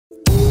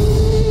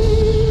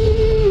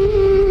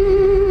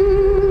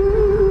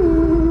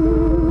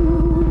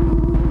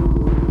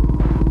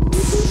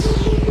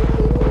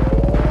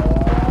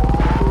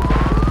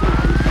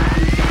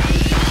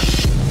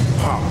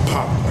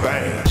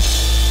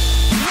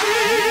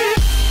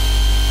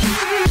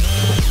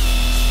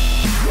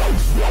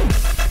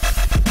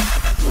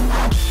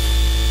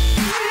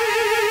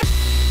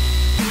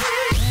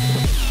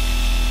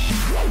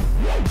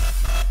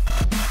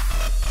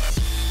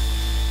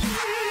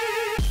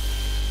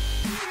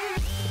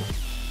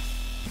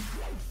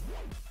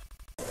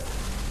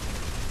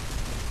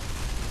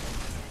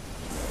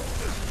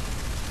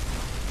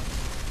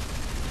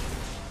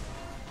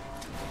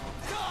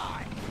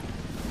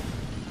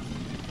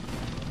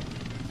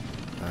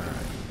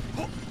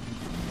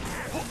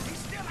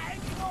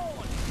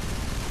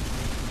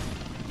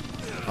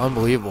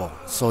Unbelievable.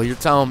 So you're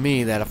telling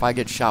me that if I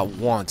get shot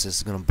once, this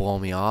is going to blow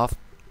me off?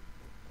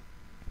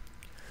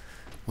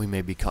 We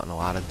may be cutting a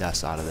lot of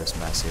deaths out of this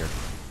mess here.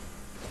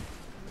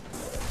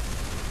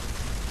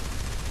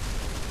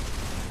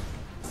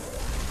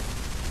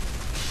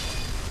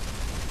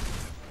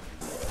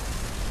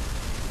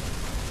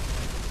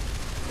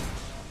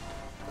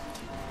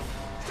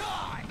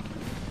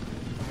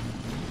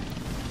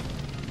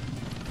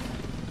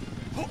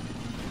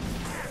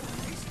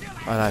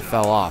 And I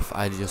fell off.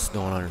 I just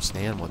don't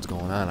understand what's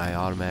going on. I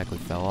automatically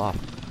fell off.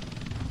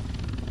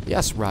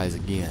 Yes, rise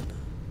again.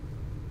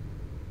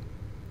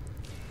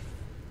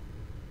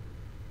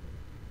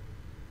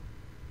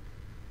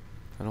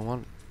 I don't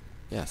want...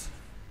 Yes.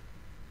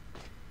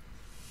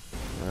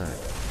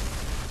 Alright.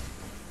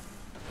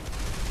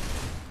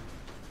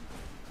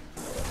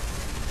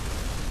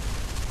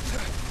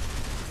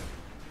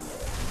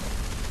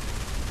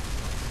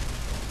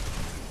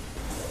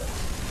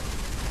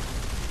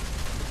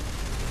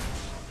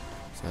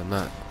 So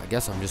I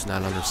guess I'm just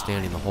not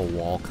understanding the whole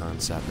wall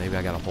concept. Maybe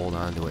I gotta hold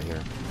on to it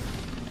here.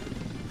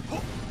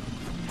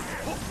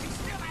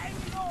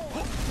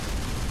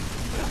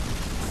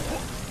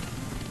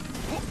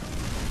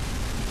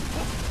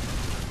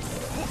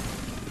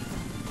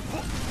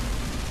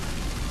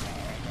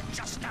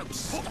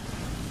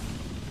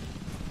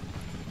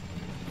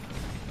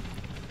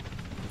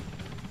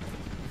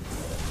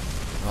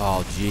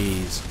 Oh,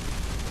 jeez.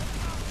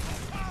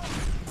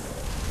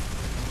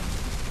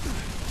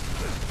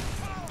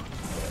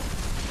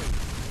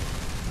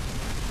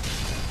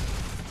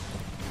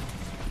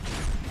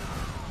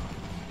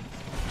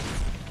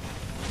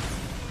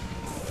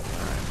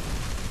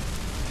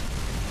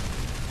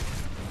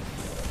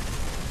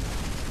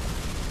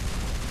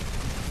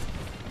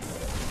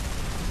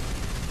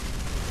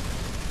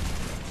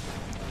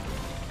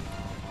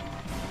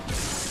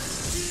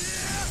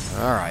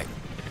 Alright,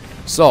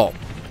 so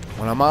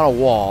when I'm on a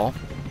wall,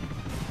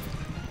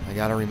 I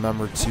gotta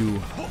remember to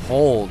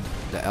hold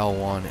the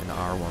L1 and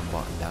R1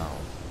 button down.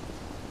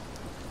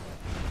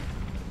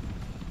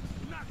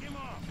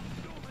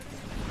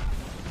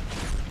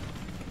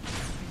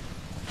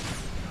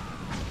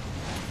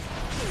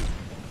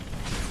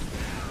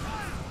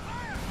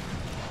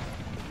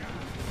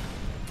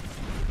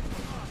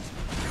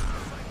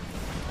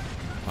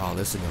 Oh,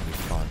 this is gonna be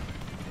fun.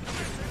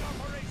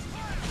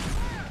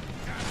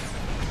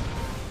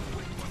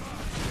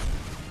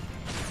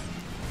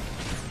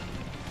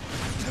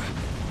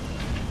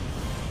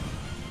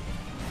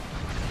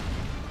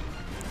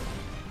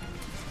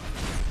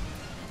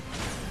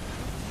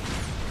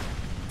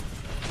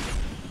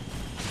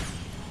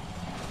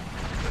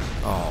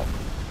 Oh.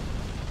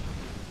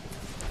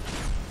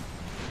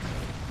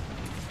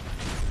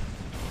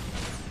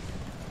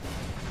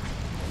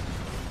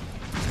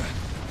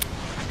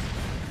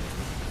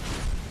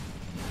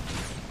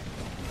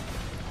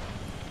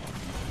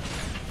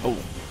 Oh.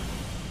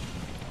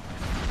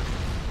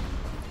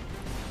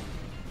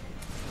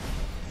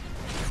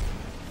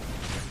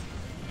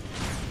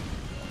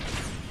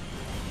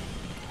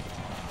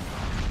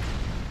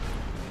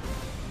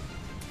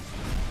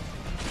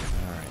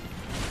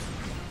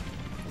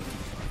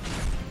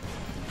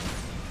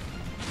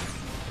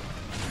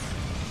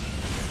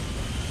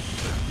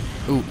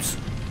 Oops,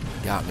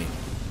 got me.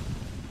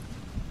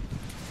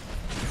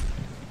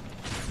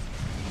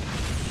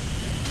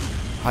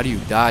 How do you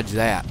dodge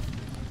that?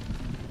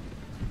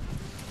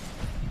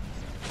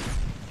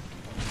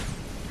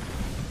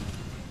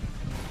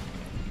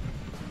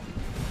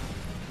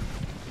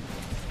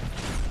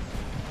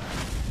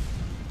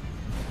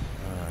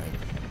 Alright.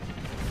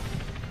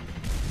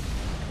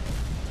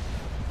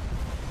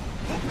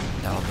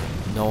 Now,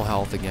 no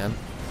health again.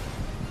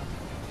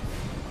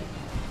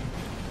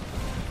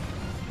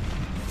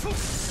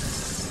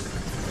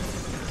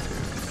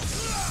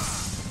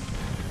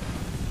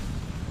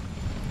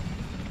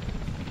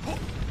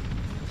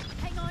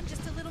 Hang on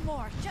just a little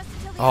more, just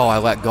until the Oh, I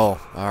let go.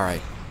 Alright.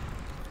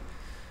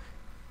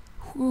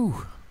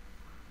 Whew.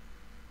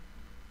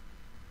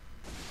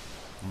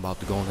 I'm about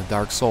to go into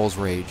Dark Souls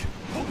rage.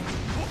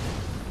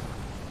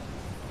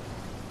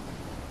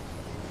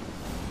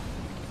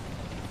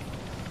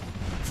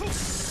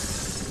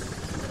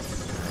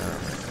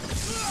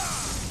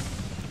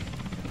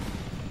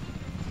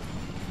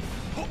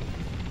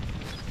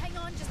 Hang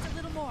on just a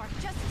little more,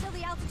 just until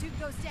the altitude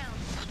goes down.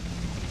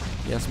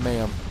 Yes,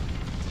 ma'am.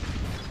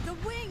 The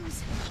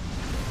wings!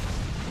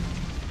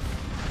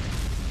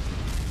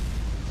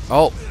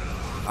 Oh,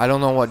 I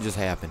don't know what just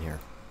happened here.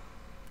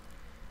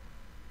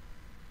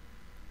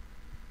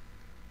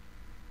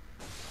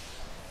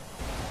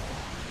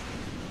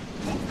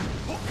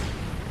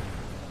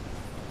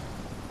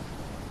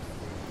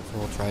 So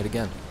we'll try it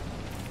again.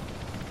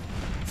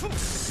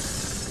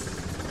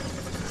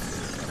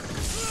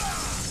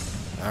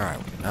 Alright,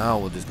 now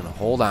we're just gonna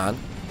hold on.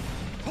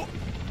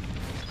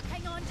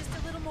 Hang on just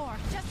a little more,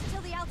 just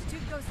until the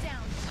altitude goes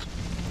down.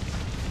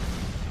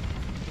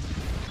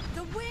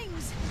 The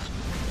wings!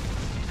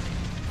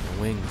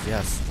 The wings,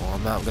 yes. Well,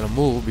 I'm not gonna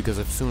move because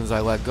as soon as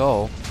I let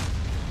go,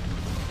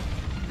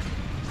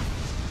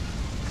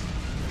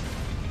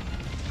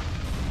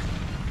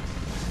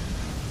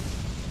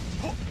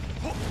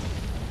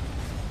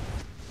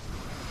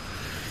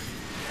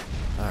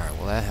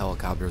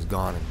 helicopter is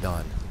gone and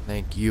done.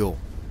 Thank you.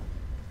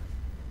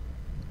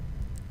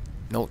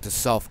 Note to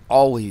self,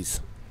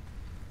 always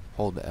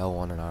hold the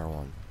L1 and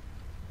R1.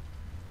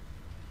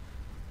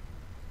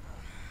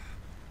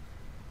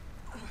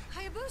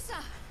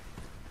 Hayabusa!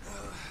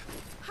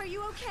 Are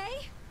you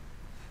okay?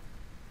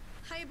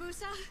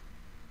 Hayabusa?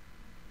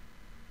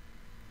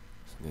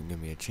 It's gonna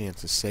give me a chance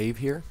to save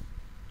here.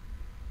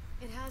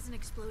 It has an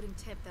exploding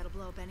tip that'll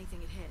blow up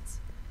anything it hits.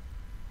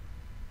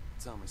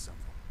 Tell me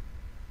something.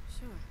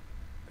 Sure.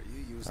 Are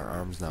you using Our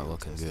arm's not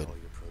looking good. all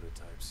your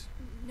prototypes?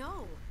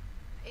 No.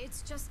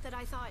 It's just that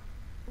I thought,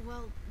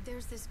 well,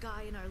 there's this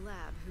guy in our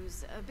lab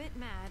who's a bit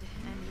mad,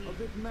 and he... A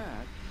bit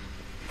mad?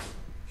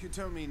 You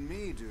don't mean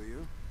me, do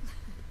you?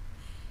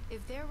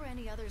 If there were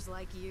any others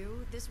like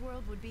you, this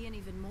world would be in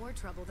even more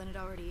trouble than it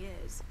already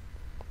is.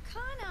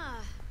 Kana!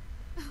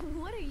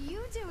 What are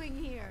you doing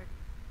here?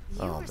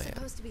 You Oh, were man.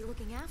 supposed to be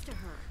looking after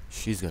her.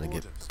 She's gonna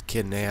get Orders.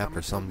 kidnapped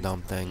or some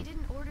dumb He thing.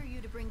 didn't order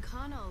you to bring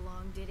Kana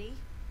along, did he?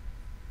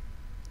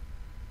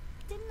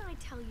 Didn't I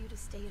tell you to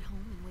stay at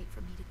home and wait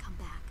for me to come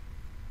back?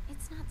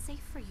 It's not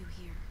safe for you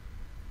here.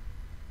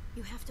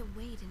 You have to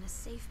wait in a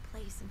safe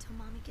place until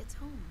Mommy gets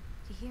home.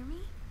 Do you hear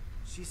me?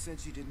 She said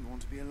she didn't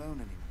want to be alone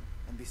anymore.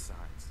 And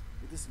besides,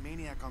 with this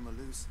maniac on the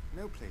loose,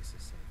 no place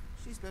is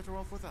safe. She's better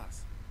off with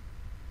us.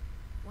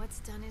 What's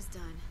done is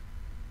done.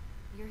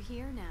 You're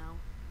here now.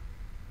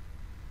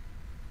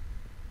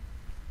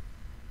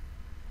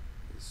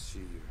 Is she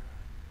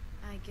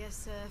your... I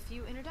guess a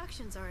few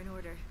introductions are in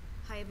order.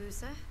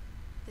 Hayabusa,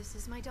 this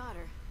is my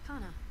daughter,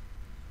 Kana.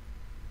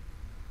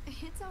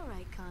 It's all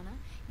right, Kana.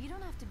 You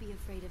don't have to be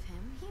afraid of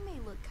him. He may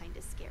look kind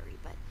of scary,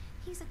 but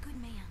he's a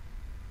good man.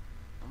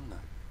 I'm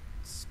not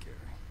scary.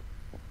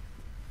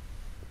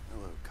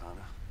 Hello,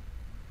 Kana.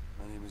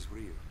 My name is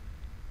Ryu.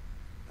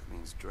 That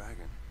means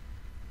dragon.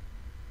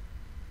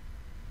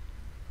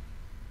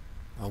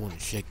 I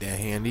wouldn't shake that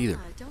hand either.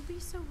 Kana, don't be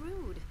so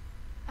rude.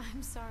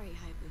 I'm sorry,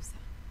 Hayabusa.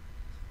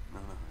 No,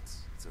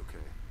 it's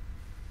okay.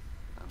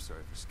 I'm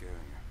sorry for scaring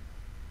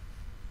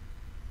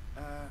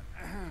her.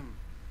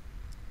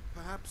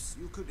 Perhaps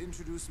you could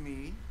introduce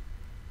me?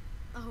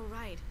 Oh,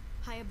 right.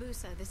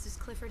 Hayabusa, this is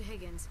Clifford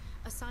Higgins,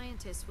 a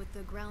scientist with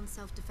the Ground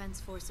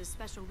Self-Defense Force's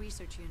Special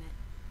Research Unit.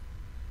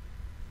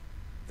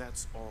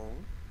 That's all?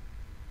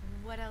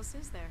 What else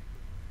is there?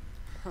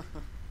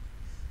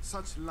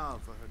 Such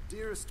love for her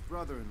dearest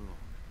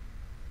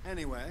brother-in-law.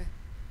 Anyway,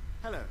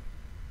 hello.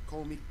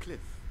 Call me Cliff.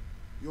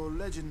 Your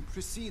legend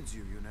precedes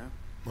you, you know.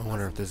 I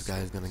wonder if this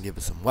guy's gonna give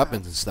us some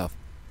weapons and stuff.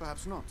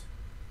 Perhaps not.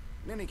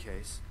 In any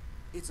case,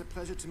 it's a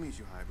pleasure to meet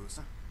you,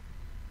 Hayabusa.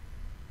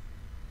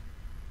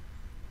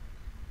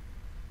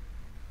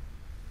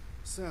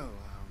 So,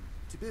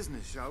 to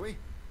business, shall we?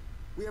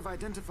 We have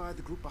identified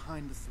the group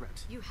behind the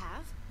threat. You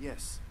have?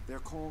 Yes, they're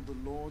called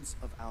the Lords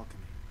of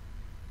Alchemy.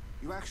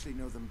 You actually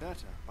know them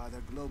better by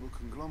their global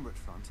conglomerate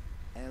front,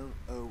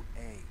 LOA.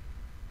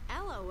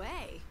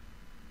 LOA?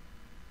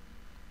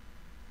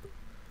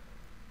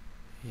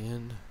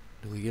 And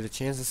do we get a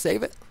chance to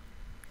save it?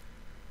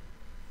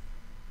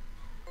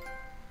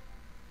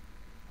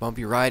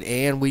 Bumpy ride,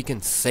 and we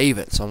can save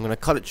it. So I'm going to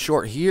cut it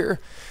short here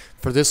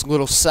for this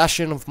little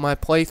session of my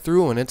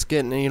playthrough. And it's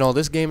getting, you know,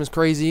 this game is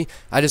crazy.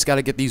 I just got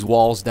to get these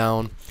walls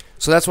down.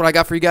 So that's what I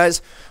got for you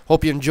guys.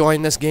 Hope you're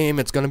enjoying this game.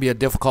 It's going to be a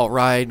difficult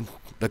ride.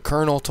 The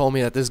Colonel told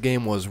me that this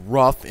game was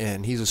rough,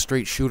 and he's a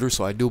straight shooter,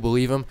 so I do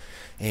believe him.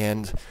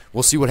 And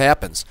we'll see what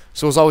happens.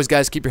 So as always,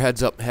 guys, keep your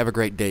heads up. Have a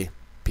great day.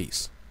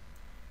 Peace.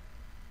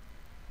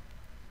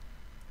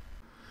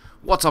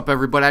 What's up,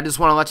 everybody? I just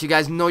want to let you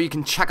guys know you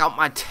can check out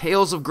my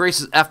Tales of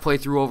Grace's F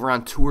playthrough over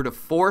on Tour de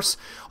Force.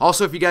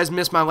 Also, if you guys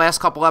missed my last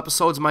couple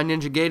episodes of my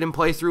Ninja Gaiden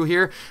playthrough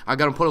here, I'm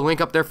going to put a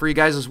link up there for you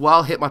guys as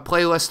well. Hit my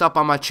playlist up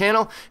on my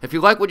channel. If you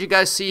like what you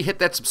guys see, hit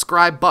that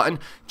subscribe button.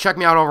 Check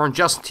me out over on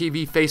Justin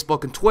TV,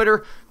 Facebook, and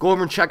Twitter. Go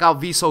over and check out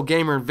VSO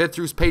Gamer and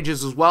VidThru's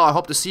pages as well. I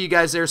hope to see you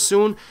guys there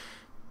soon.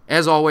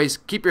 As always,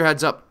 keep your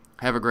heads up.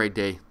 Have a great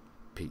day.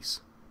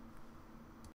 Peace.